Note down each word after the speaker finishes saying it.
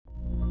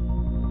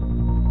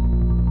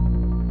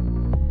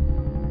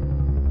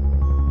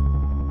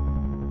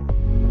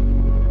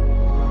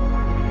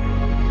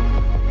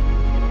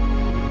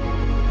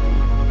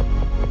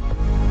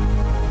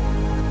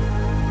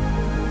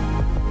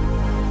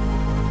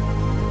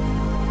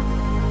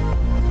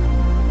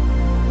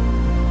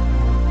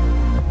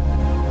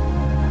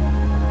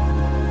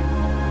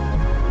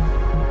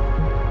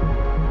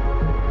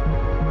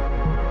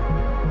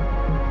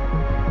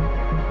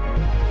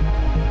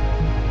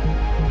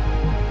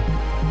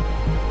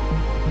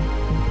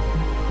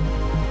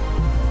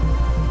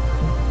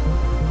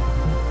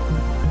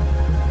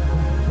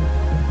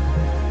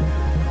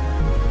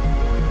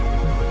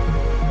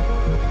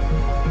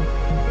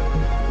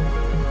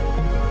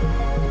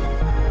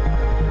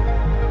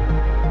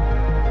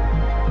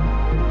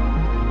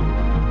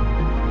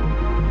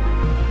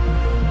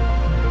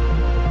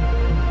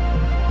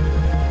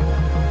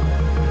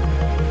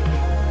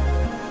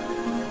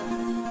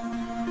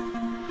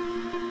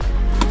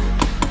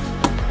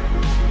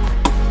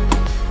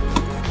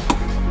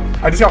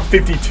I just got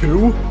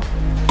 52.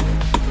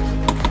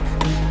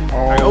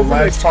 Oh,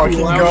 let's fucking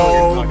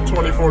go.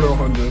 24 to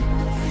 100.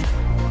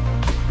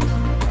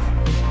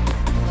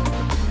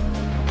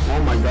 Oh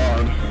my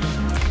god.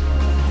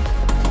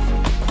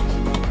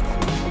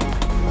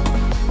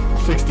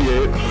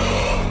 68.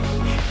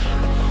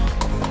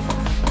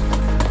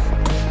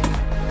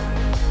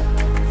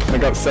 I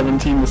got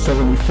 17 to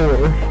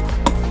 74.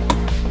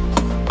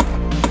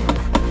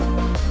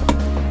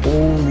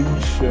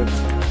 Holy shit.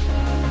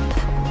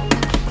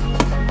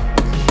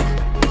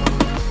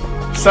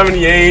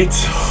 78.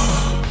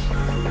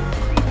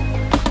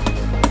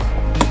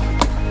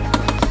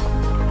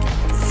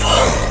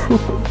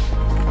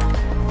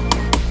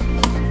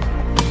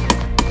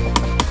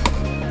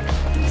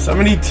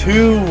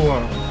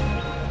 $72.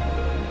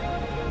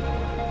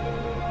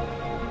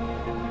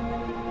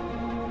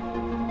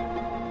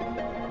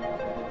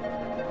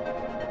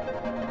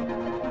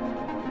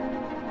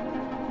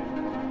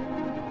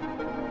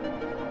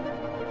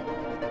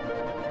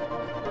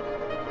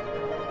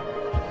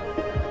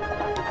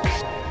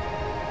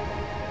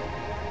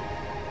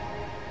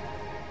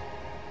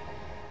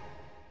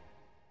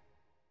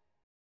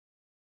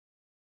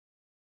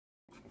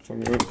 Some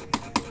of it.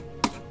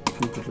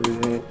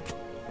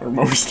 Or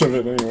most of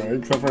it anyway,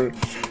 except for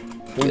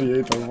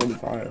 38 to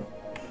 45.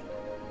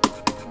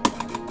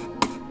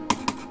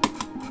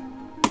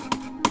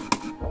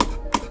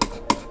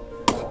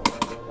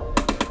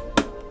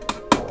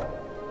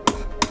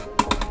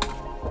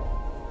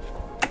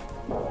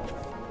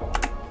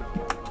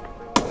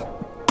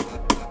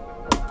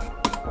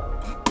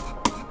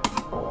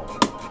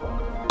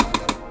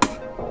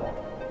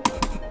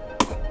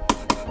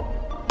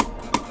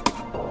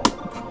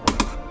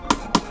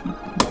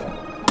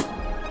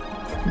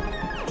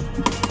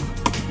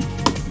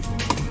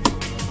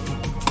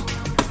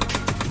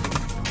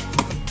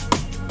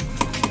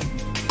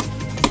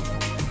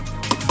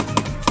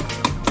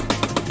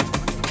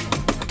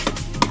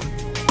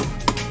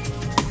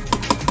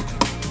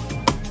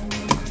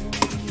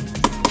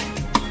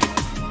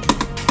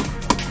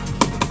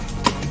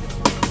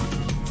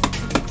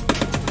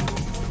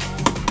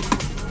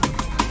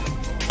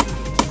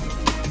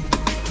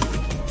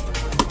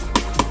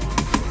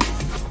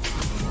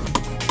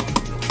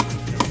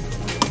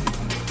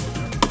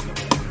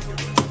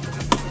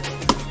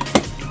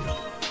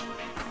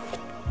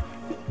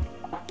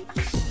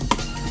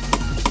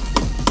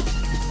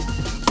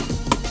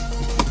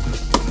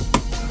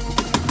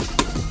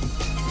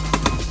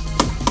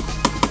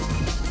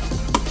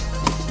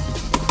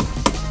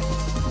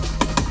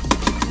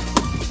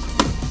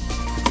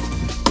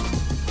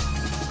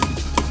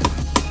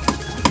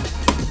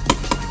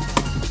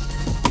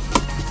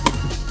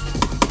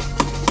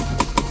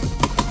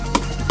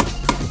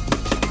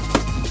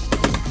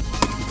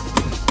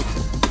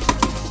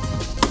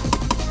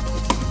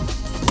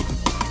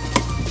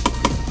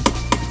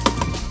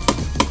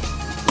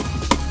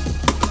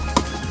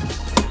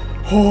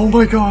 Oh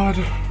my god!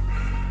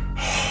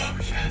 Oh,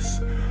 yes!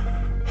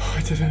 Oh,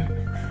 I did it!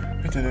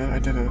 I did it! I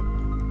did it!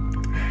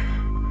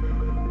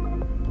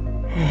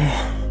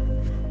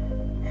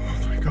 Oh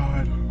my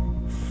god!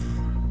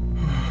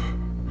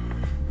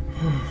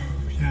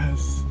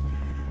 Yes!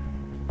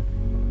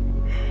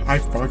 I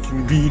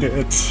fucking beat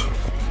it!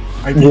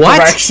 I beat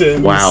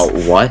directions! Wow!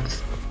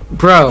 What?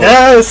 Bro!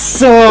 Yes!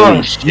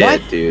 Holy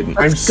shit, what? dude!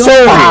 I'm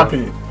so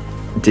happy!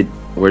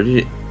 Where did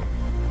you?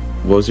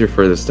 What was your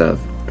furthest death?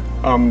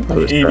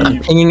 80, I'm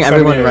pinging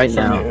everyone right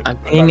 78. now. I'm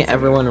pinging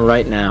everyone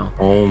right now.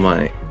 Oh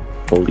my!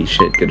 Holy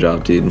shit! Good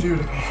job, dude. Dude,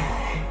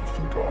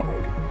 oh god.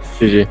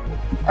 GG.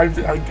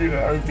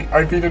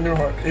 I beat a new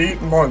heart.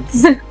 8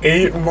 months.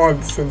 8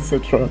 months in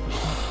CITRA.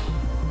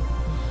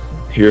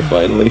 You're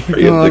finally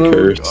free of the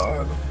curse.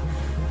 God.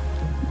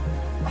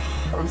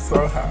 I'm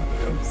so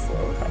happy. I'm so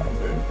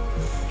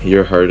happy.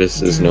 Your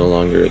hardest is no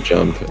longer a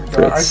jump.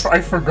 I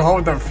forgot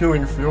what that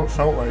feeling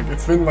felt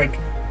like.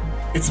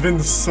 It's been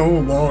so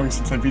long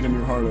since I beat a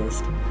new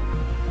hardest.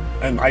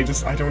 And I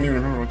don't even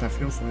remember what that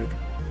feels like.